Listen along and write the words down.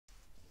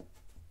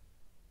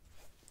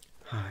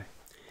Hi,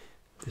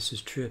 this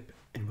is Trip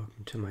and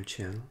welcome to my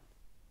channel.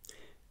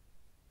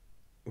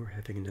 We're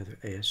having another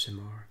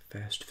ASMR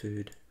fast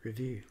food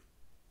review.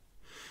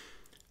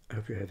 I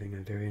hope you're having a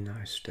very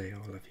nice day,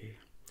 all of you,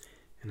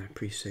 and I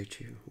appreciate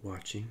you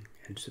watching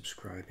and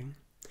subscribing,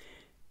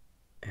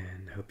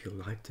 and I hope you'll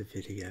like the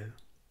video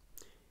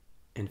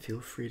and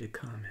feel free to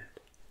comment.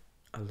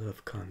 I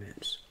love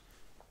comments,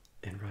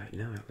 and right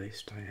now at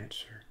least I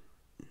answer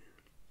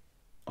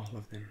all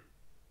of them.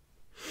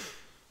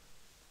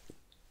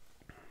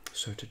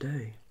 So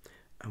today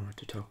I want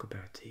to talk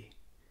about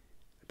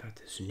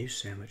this new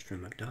sandwich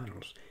from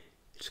McDonald's.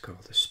 It's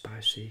called the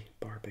Spicy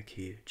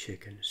Barbecue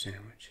Chicken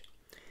Sandwich.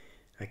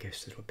 I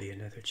guess it'll be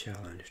another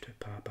challenge to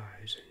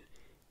Popeyes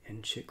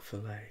and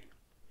Chick-fil-A.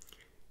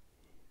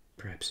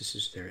 Perhaps this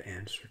is their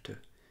answer to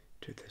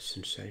the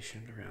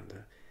sensation around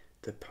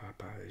the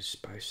Popeyes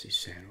spicy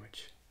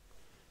sandwich.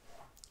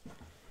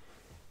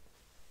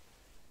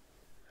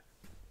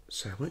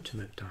 So I went to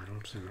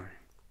McDonald's and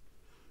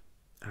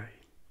I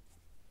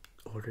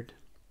ordered.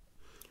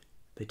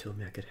 They told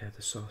me I could have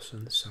the sauce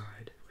on the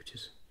side, which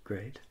is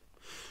great.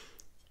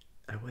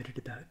 I waited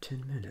about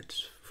 10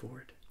 minutes for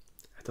it.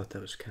 I thought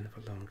that was kind of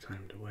a long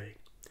time to wait.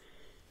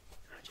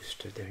 I just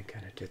stood there and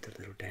kind of did the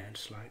little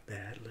dance like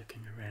that,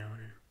 looking around,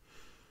 and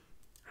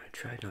I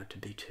tried not to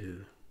be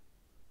too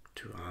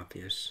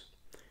obvious.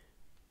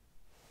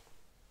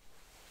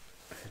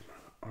 I had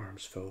my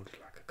arms folded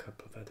like a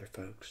couple of other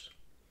folks,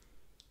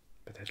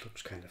 but that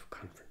looks kind of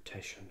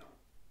confrontational.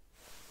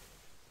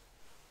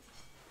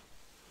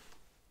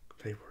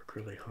 They work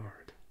really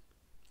hard.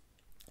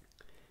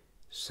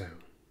 So,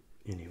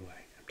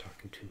 anyway, I'm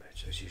talking too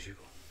much as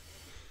usual.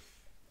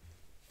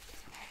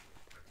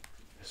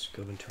 Let's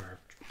go into our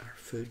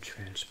food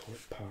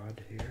transport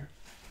pod here.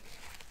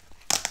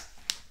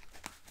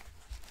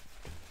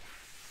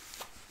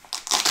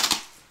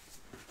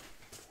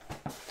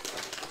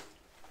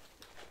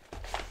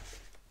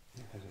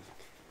 It has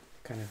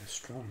a kind of a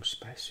strong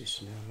spicy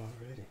smell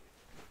already.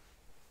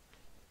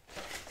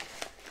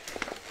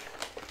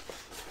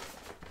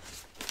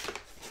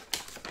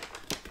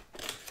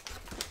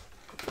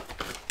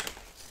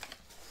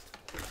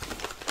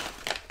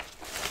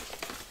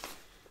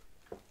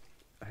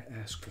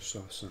 Ask for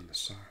sauce on the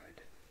side.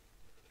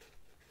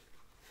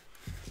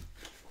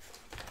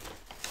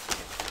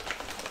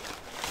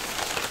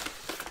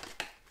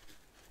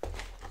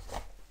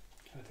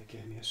 Oh, they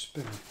gave me a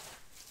spoon.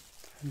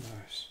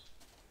 Nice.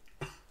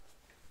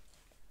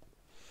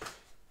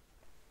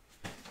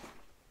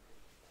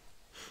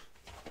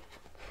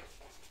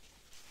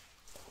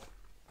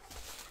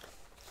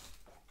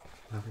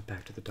 I'll be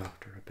back to the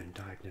doctor. I've been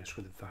diagnosed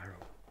with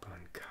viral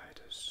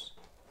bronchitis.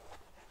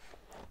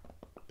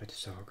 But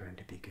it's all going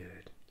to be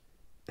good.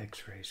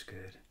 X-ray's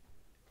good.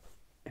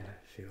 And I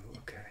feel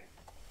okay.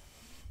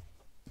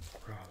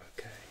 We're all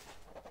okay.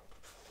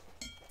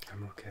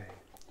 I'm okay.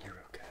 You're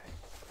okay.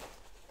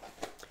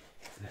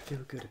 And I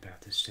feel good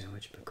about this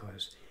sandwich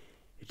because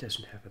it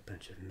doesn't have a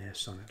bunch of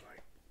mess on it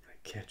like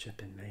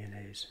ketchup and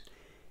mayonnaise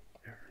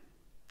or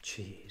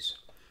cheese.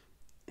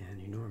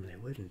 And you normally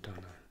wouldn't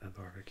on a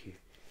barbecue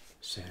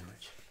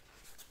sandwich.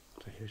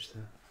 So here's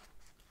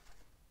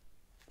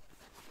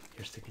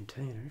the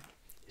container.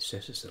 It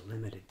says it's a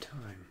limited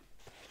time.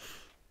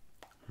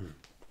 Yeah.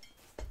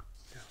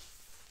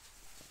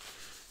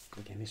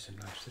 They gave me some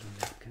nice little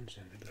napkins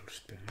and a little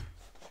spoon.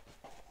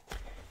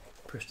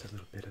 First, a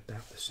little bit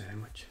about the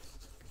sandwich.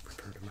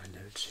 Refer to my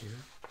notes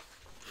here.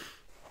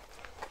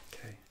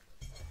 Okay.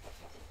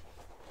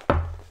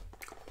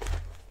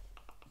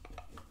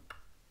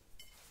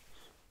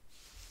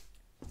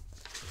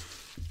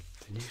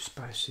 The new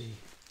spicy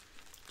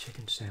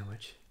chicken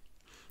sandwich,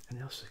 and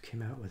they also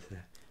came out with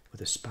a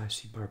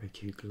spicy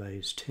barbecue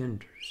glazed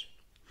tenders,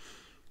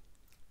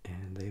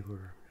 and they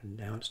were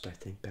announced I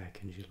think back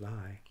in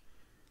July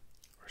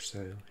or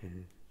so,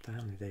 and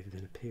finally they've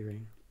been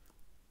appearing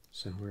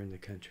somewhere in the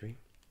country.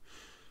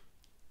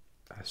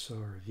 I saw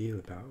a review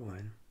about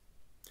one.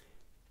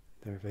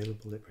 They're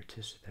available at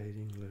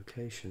participating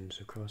locations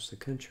across the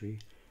country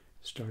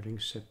starting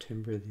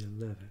September the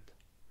 11th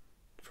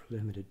for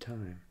limited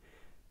time.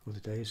 Well,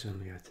 today's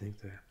only I think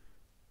the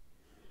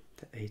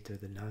 8th or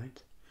the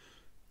 9th.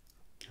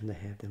 And they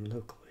have them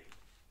locally.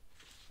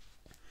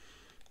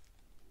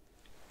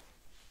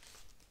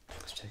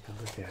 Let's take a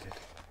look at it.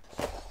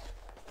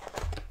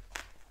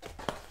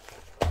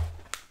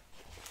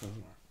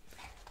 Oh,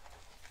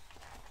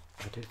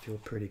 I did feel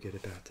pretty good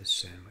about this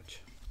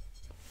sandwich.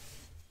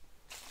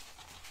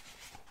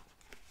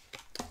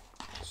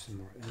 Some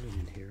more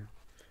onion in here.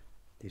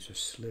 These are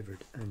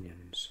slivered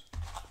onions.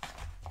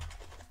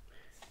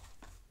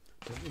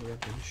 Don't worry, I'm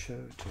going to show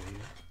it to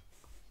you.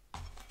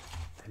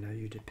 I know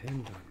you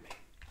depend on me.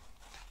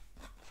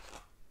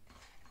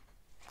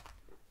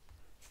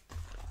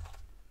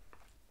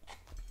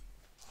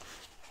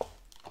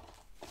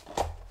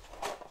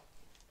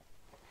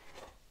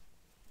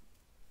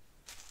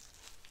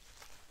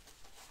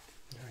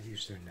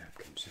 Use their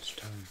napkins this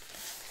time.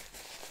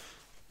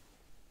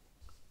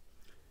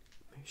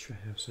 Make sure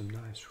I have some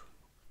nice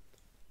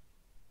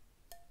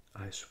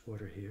ice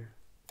water here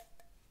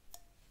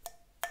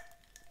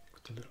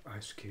with the little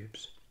ice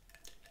cubes,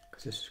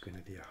 because this is going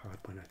to be a hot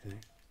one, I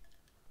think.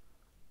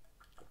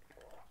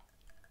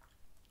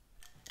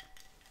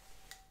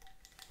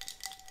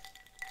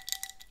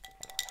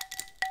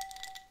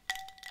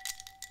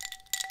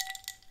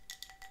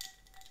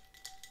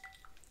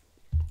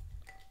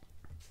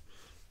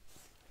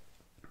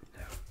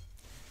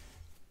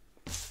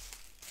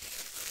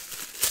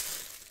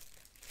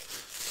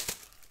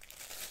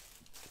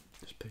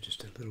 Put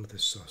just a little of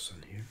this sauce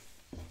on here.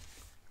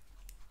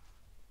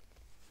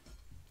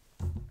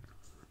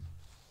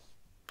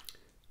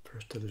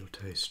 First, a little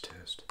taste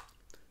test.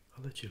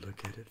 I'll let you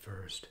look at it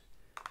first.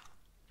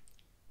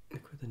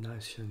 Look where the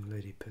nice young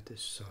lady put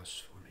this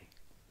sauce for me.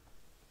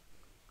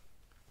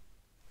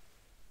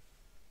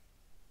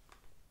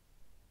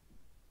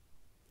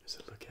 Let's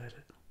look at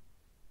it.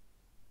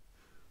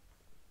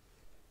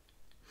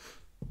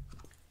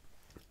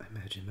 I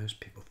imagine most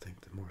people think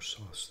the more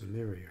sauce, the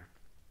merrier.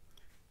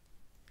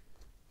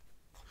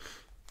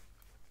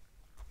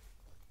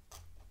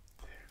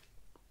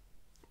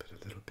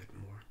 A little bit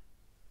more,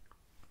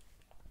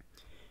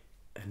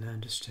 and I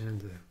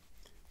understand the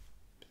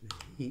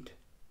heat.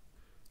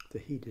 The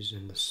heat is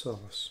in the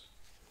sauce.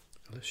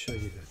 Let's show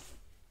you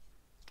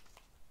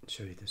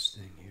this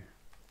thing here.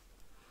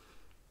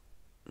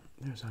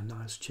 There's our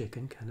nice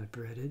chicken, kind of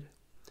breaded.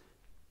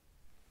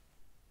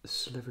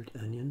 Slivered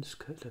onions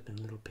cut up in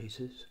little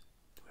pieces.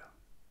 Well,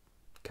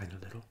 kind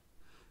of little.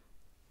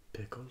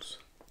 Pickles.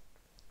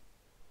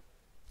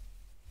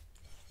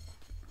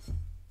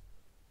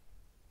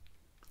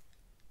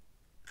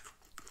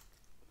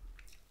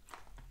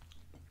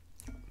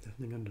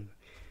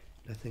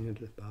 Nothing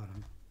under the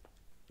bottom.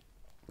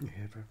 We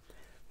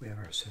have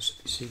our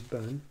sesame seed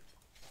bun.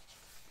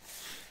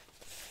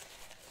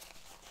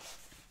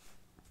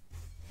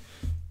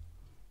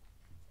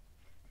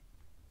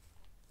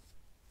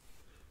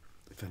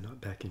 If I'm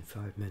not back in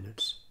 5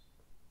 minutes,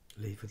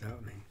 leave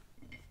without me.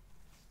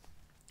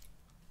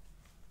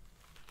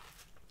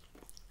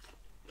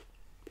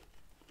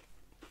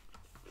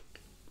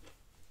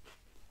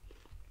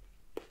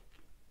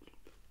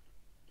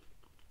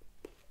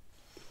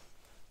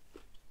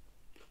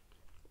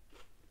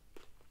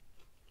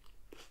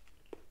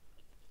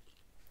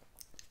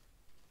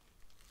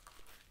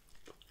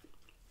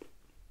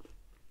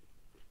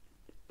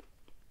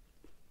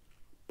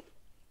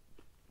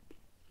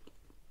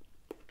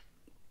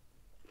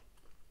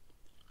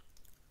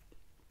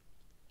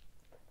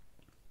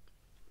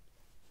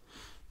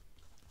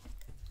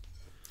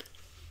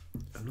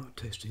 I'm not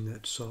tasting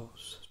that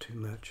sauce too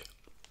much,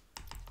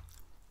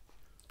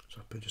 so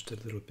I'll put just a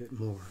little bit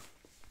more.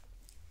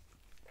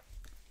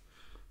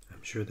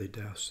 I'm sure they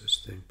douse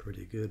this thing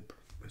pretty good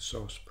with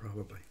sauce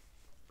probably,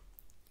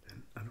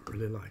 and I don't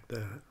really like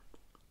that.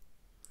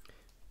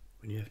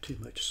 When you have too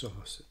much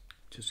sauce,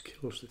 it just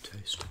kills the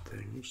taste of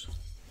things.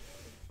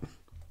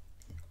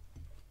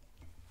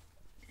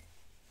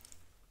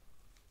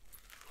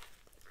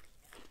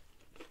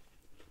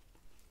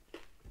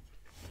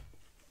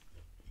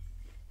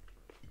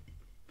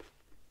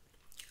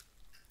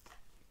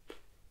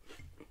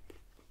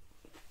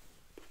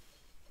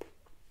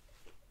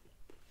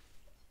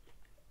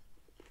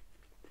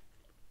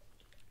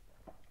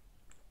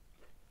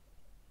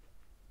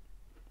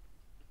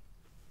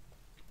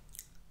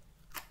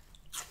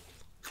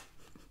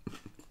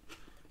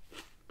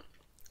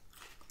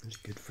 It's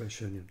good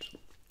fresh onions.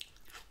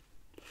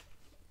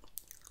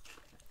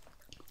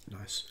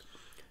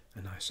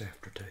 A nice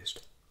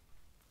aftertaste.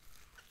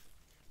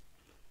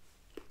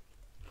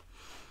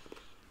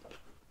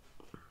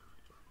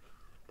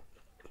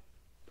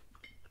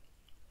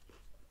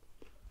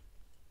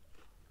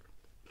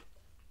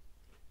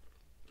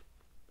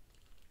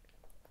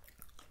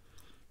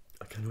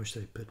 I kind of wish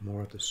they put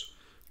more of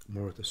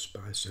the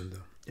spice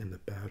in the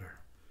batter,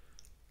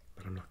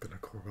 but I'm not going to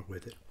quarrel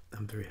with it.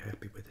 I'm very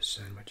happy with this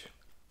sandwich.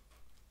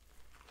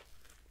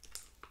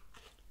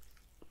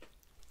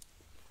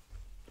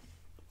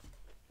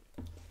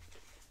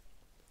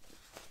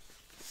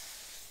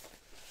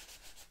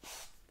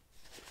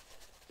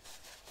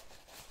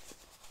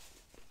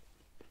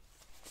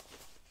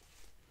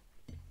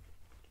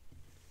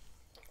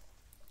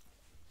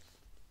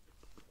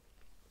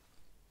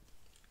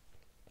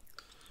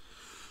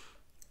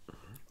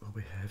 What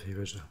we have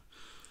here is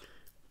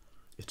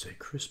it's a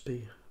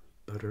crispy,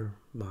 butter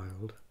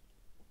mild.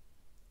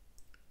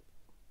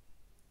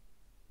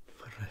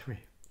 What did I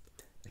read?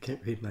 I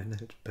can't read my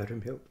notes.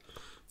 Buttermilk,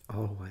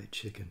 all white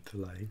chicken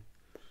fillet,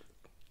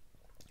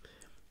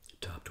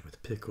 topped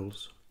with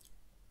pickles,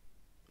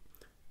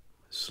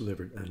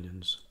 slivered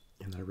onions,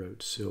 and I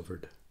wrote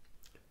slivered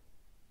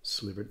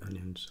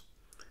onions,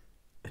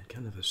 and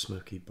kind of a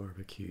smoky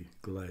barbecue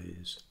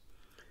glaze.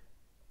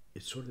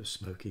 It's sort of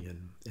smoky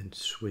and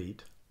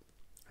sweet,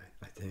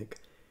 I think,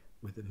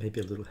 with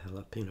maybe a little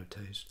jalapeno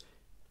taste.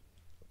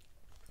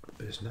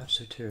 But it's not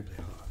so terribly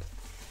hot,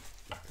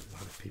 like a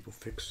lot of people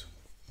fix,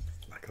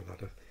 like a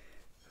lot of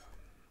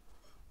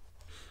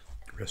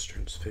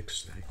restaurants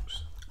fix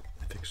things.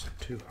 They fix them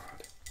too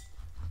hot.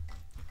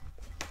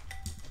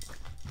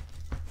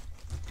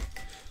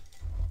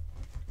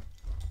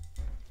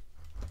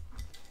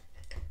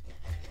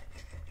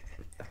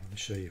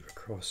 show you a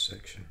cross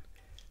section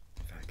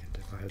if I can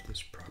divide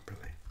this properly.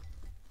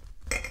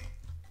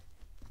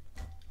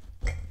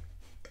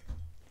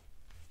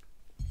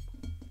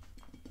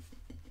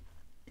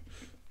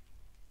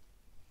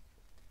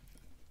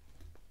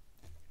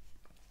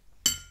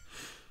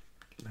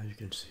 Now you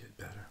can see it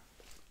better.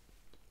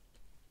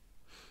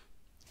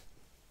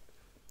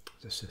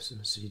 The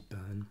sesame seed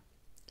bun,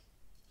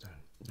 the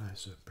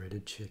nice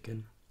breaded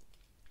chicken,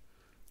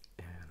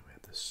 and we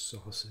have the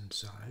sauce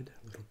inside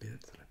a little bit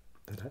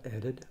that I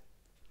added.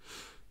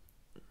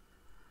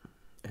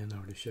 And I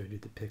already showed you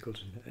the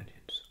pickles and the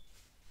onions.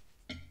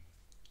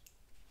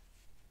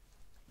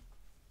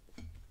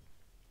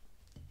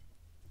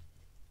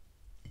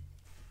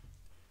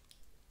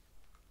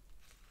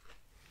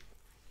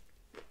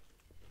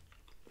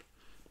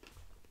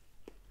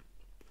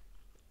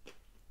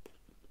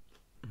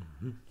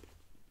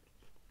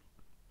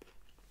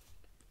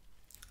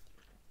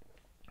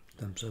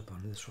 Thumbs up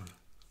on this one.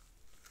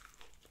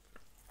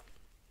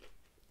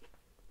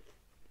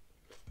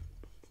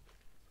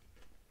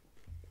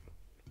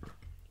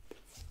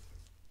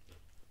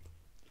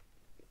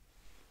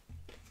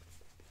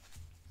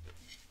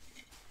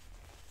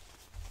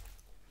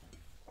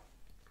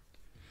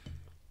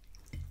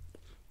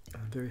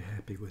 I'm very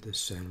happy with this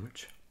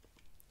sandwich.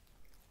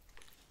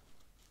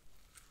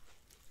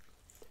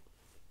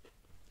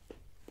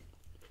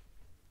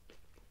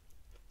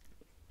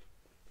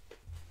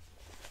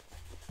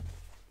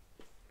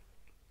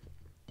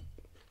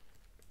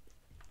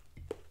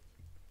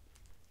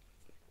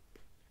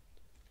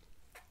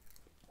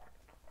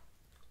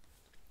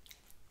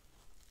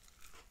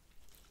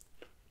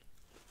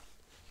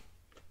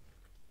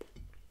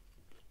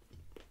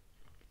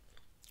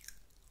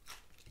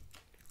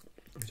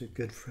 Is it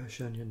good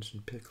fresh onions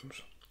and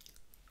pickles?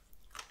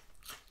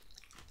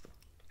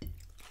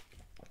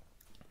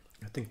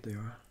 I think they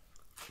are.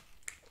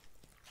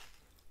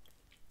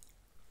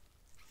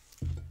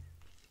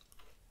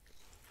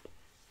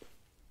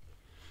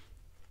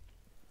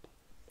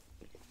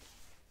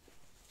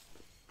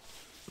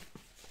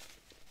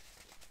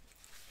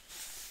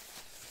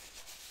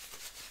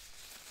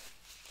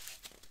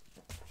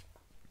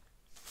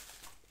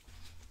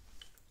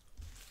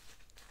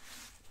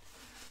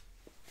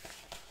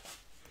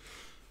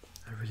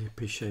 I really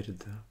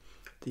appreciated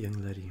the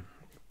young lady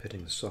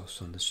putting the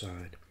sauce on the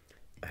side.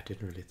 I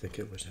didn't really think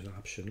it was an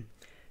option.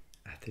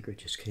 I think it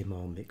just came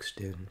all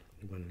mixed in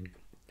one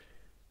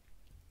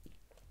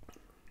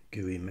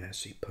gooey,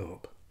 massy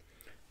pulp.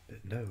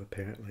 But no,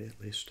 apparently,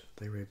 at least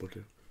they were able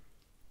to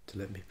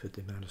let me put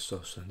the amount of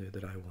sauce on there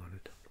that I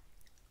wanted.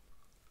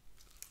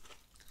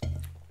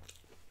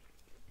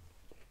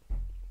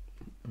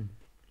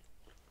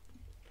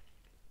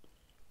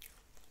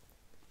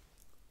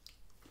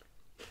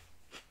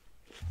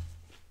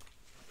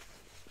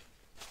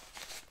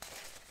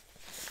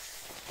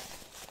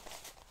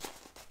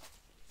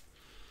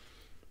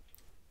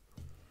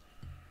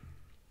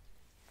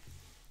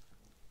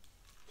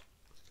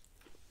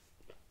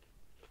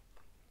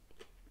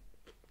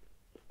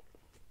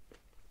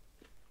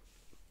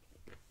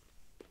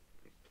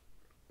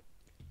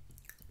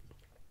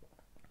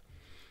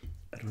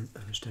 I don't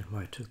understand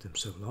why it took them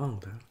so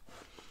long, though.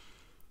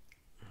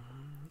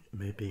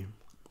 Maybe,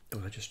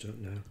 well, I just don't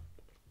know.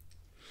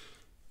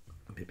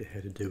 Maybe it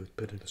had to do with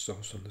putting the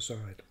sauce on the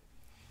side.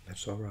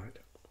 That's all right.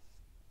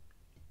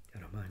 I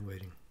don't mind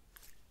waiting.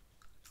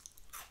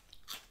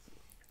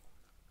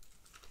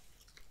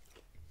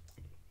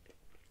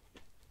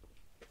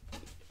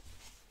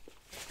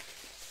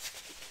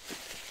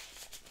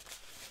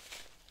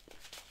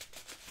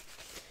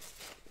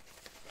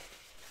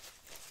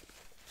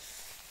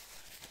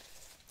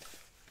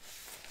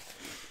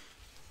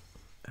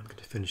 I'm going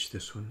to finish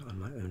this one on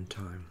my own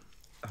time.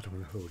 I don't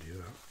want to hold you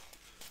up.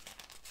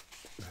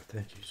 I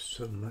thank you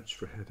so much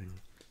for having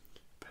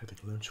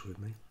lunch with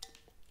me.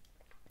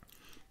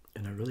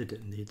 And I really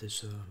didn't need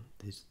this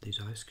these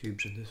ice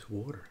cubes and this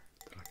water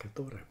like I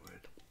thought I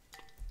would.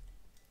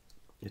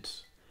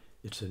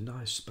 It's a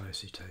nice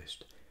spicy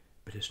taste,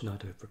 but it's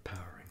not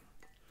overpowering.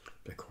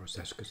 But of course,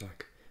 that's because I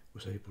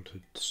was able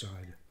to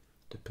decide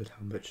to put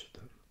how much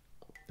of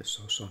the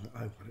sauce on it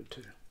I wanted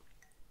to.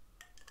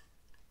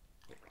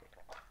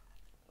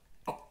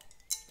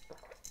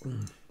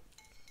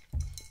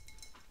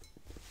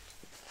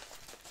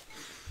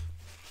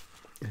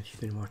 If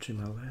you've been watching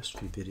my last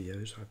few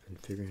videos, I've been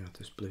figuring out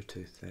this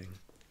Bluetooth thing.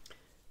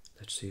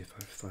 Let's see if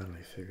I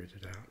finally figured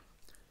it out,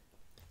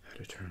 how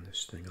to turn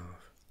this thing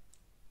off.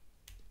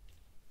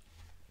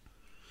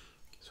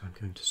 So I'm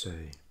going to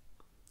say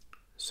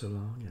so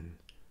long, and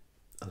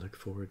I look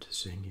forward to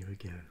seeing you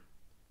again.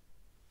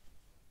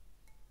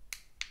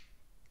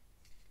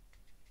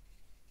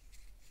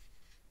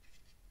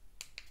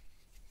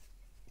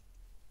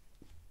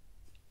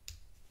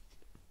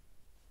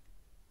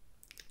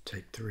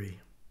 Take 3.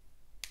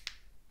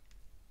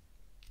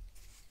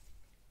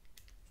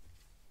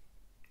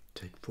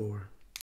 Take 4.